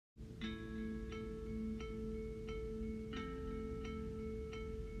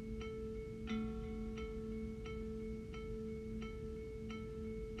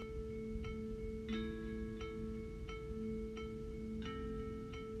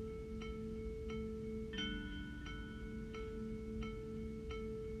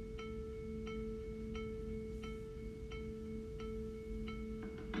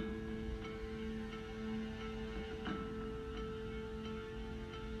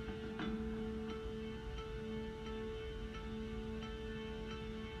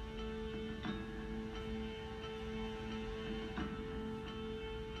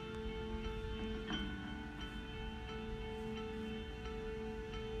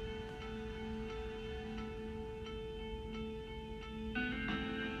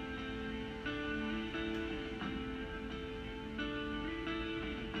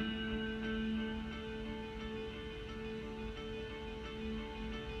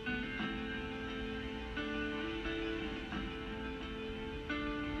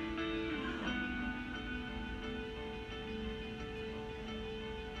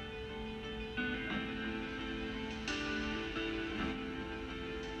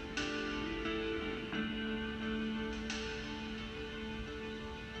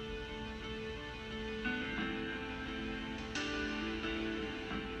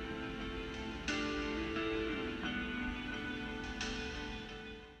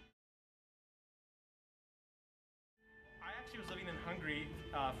Hungary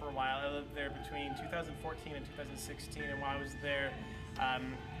for a while. I lived there between 2014 and 2016, and while I was there,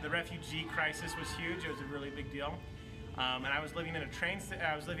 the refugee crisis was huge. It was a really big deal. And I was living in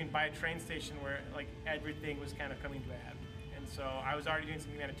I was living by a train station where like everything was kind of coming to a head. And so I was already doing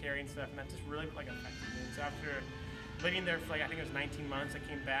some humanitarian stuff, and that just really like affected me. And so after living there for like, I think it was 19 months, I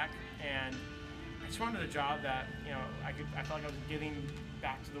came back, and I just wanted a job that, you know, I felt like I was giving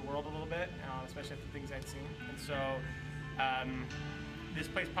back to the world a little bit, especially after the things I'd seen. And so this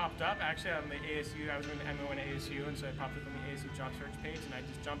place popped up actually on the ASU. I was doing the MO in ASU, and so it popped up on the ASU job search page, and I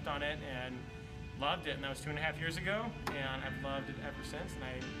just jumped on it and loved it. And that was 2.5 years ago, and I've loved it ever since.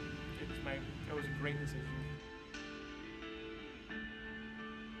 And it was a great decision.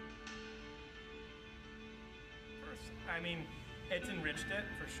 First, I mean, it's enriched it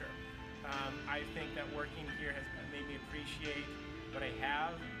for sure. I think that working here has made me appreciate what I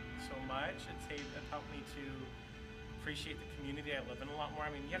have so much. It's helped me to appreciate the community I live in a lot more. I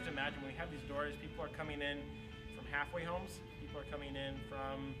mean, you have to imagine when we have these doors, people are coming in from halfway homes, people are coming in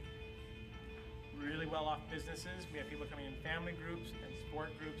from really well-off businesses. We have people coming in family groups and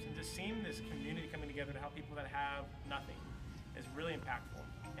sport groups, and just seeing this community coming together to help people that have nothing is really impactful.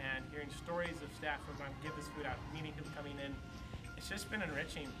 And hearing stories of staff who are going to give this food out, meeting people coming in, it's just been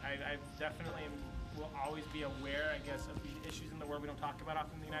enriching. I definitely will always be aware, I guess, of the issues in the world we don't talk about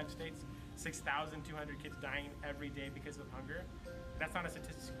often in the United States. 6,200 kids dying every day because of hunger. That's not a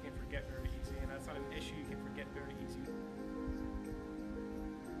statistic you can forget very easy, and that's not an issue you can forget very easy.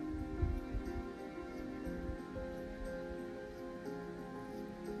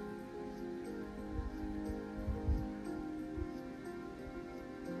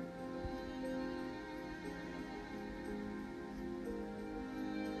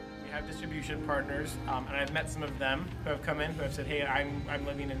 Have distribution partners, and I've met some of them who have come in who have said, hey, I'm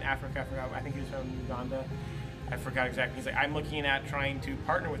living in Africa. I think he was from Uganda. I forgot exactly. He's like, I'm looking at trying to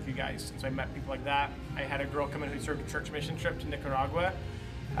partner with you guys. And so I met people like that. I had a girl come in who served a church mission trip to Nicaragua.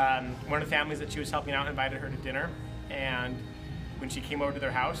 One of the families that she was helping out invited her to dinner, and when she came over to their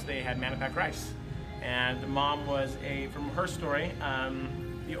house, they had Manapak rice. And the mom was from her story,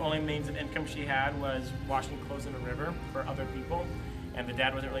 the only means of income she had was washing clothes in a river for other people. And the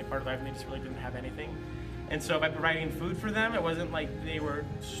dad wasn't really part of life, and they just really didn't have anything. And so by providing food for them, it wasn't like they were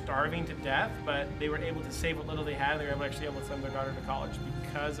starving to death, but they were able to save what little they had, and they were actually able to send their daughter to college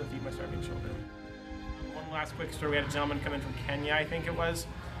because of Feed My Starving Children. One last quick story, we had a gentleman come in from Kenya, I think it was,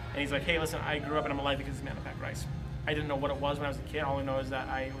 and he's like, hey, listen, I grew up and I'm alive because of Manapak rice. I didn't know what it was when I was a kid. All I know is that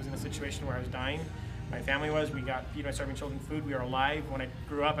I was in a situation where I was dying. My family was, we got Feed My Starving Children food, we were alive. When I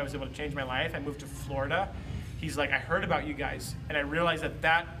grew up, I was able to change my life. I moved to Florida. He's like, I heard about you guys, and I realized that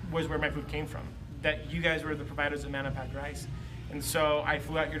that was where my food came from, that you guys were the providers of Manapak rice. And so I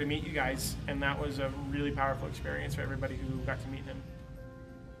flew out here to meet you guys, and that was a really powerful experience for everybody who got to meet him.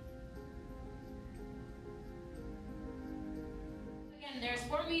 Again, there's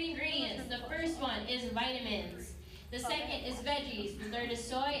 4 main ingredients. The first one is vitamins. The second is veggies. The third is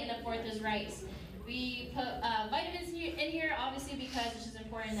soy, and the fourth is rice. We put vitamins in here, obviously, because it's just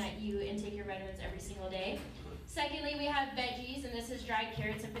important that you intake your vitamins every single day. Secondly, we have veggies, and this is dried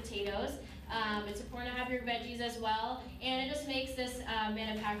carrots and potatoes. It's important to have your veggies as well, and it just makes this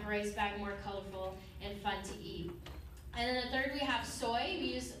Manapak rice bag more colorful and fun to eat. And then the third, we have soy.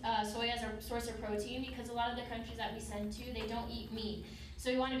 We use soy as our source of protein because a lot of the countries that we send to, they don't eat meat.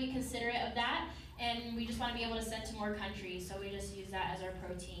 So we want to be considerate of that, and we just want to be able to send to more countries, so we just use that as our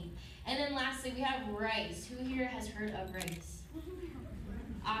protein. And then lastly, we have rice. Who here has heard of rice?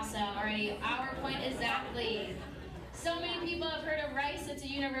 Awesome, already. Our point exactly. So many people have heard of rice. It's a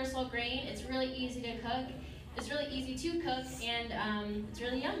universal grain. It's really easy to cook. It's really easy to cook, and it's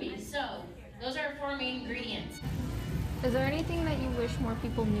really yummy. So those are our 4 main ingredients. Is there anything that you wish more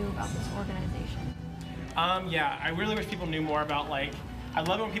people knew about this organization? Yeah, I really wish people knew more about, like, I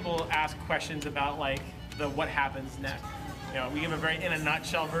love it when people ask questions about, like, what happens next. You know, we give a very in a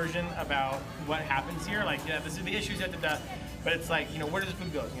nutshell version about what happens here. Like, yeah, this is the issues, but it's like, you know, where does the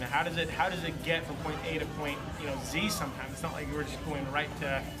food go? You know, how does it get from point A to point, you know, Z sometimes? It's not like we're just going right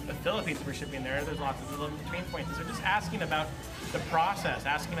to the Philippines and we're shipping there. There's lots of little in-between points. So just asking about the process,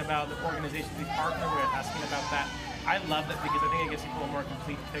 asking about the organizations we partner with, asking about that. I love that because I think it gives people a more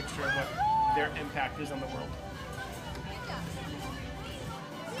complete picture of what their impact is on the world.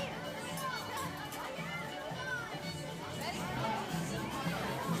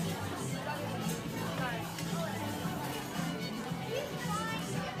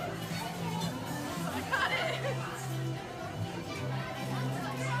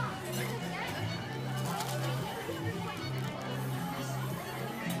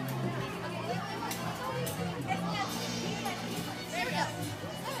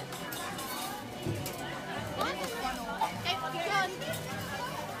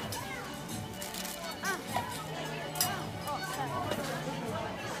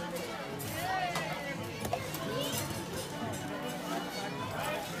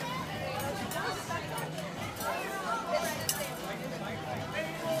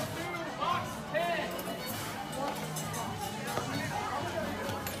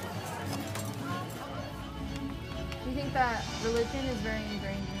 you think that religion is very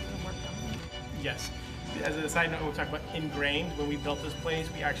ingrained into the work company? Yes. As a side note, we'll talk about ingrained. When we built this place,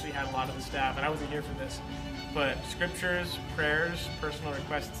 we actually had a lot of the staff, and I wasn't here for this, but scriptures, prayers, personal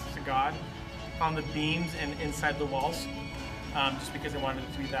requests to God on the beams and inside the walls, just because I wanted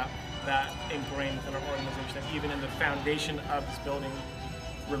it to be that ingrained within our organization, that even in the foundation of this building,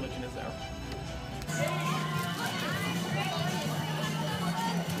 religion is there.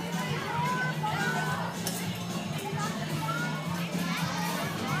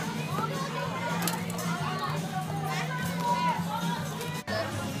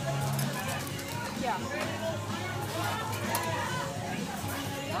 Yeah.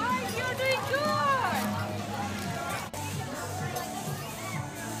 Guys, you're doing good!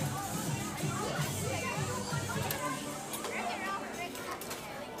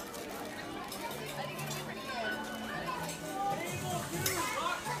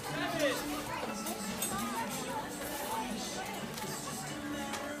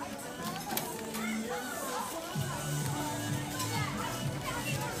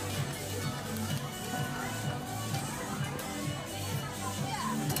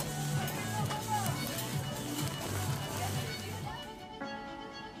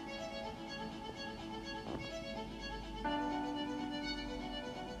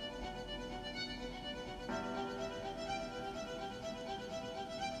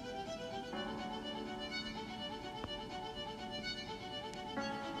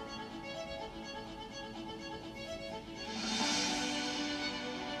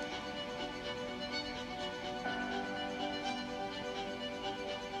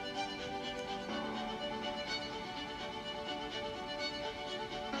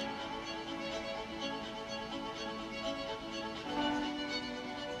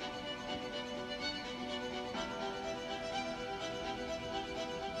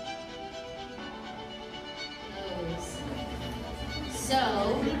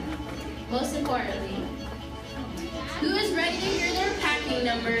 So, most importantly, who is ready to hear their packing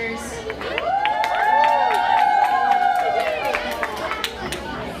numbers?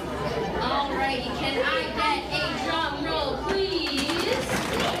 Alrighty, can I get a drum roll, please?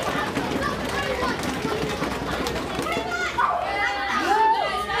 You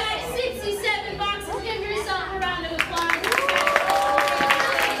guys packed 67 boxes. Give yourself a round of applause.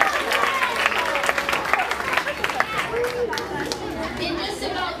 In just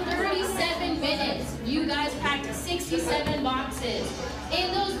about 37 minutes, you guys packed 67 boxes.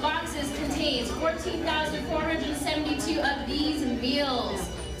 In those boxes contains 14,472 of these meals.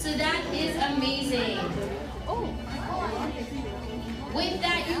 So that is amazing. With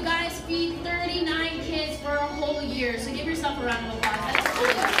that, you guys feed 39 kids for a whole year. So give yourself a round of applause. That's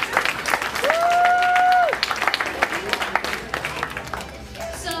really good.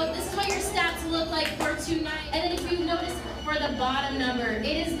 So this is what your stats look like for tonight. And then if you notice for the bottom number, it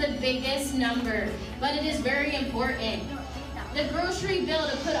is the biggest number, but it is very important. The grocery bill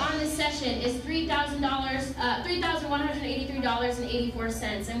to put on this session is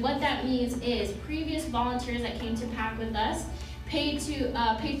 $3,183.84. And what that means is previous volunteers that came to pack with us paid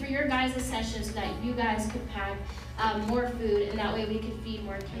for your guys' session so that you guys could pack more food, and that way we could feed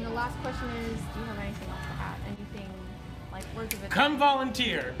more kids. And the last question is, do you have anything else to add? Anything, like words of advice? Come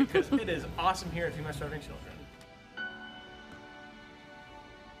volunteer, because it is awesome here at Feed My Starving Children.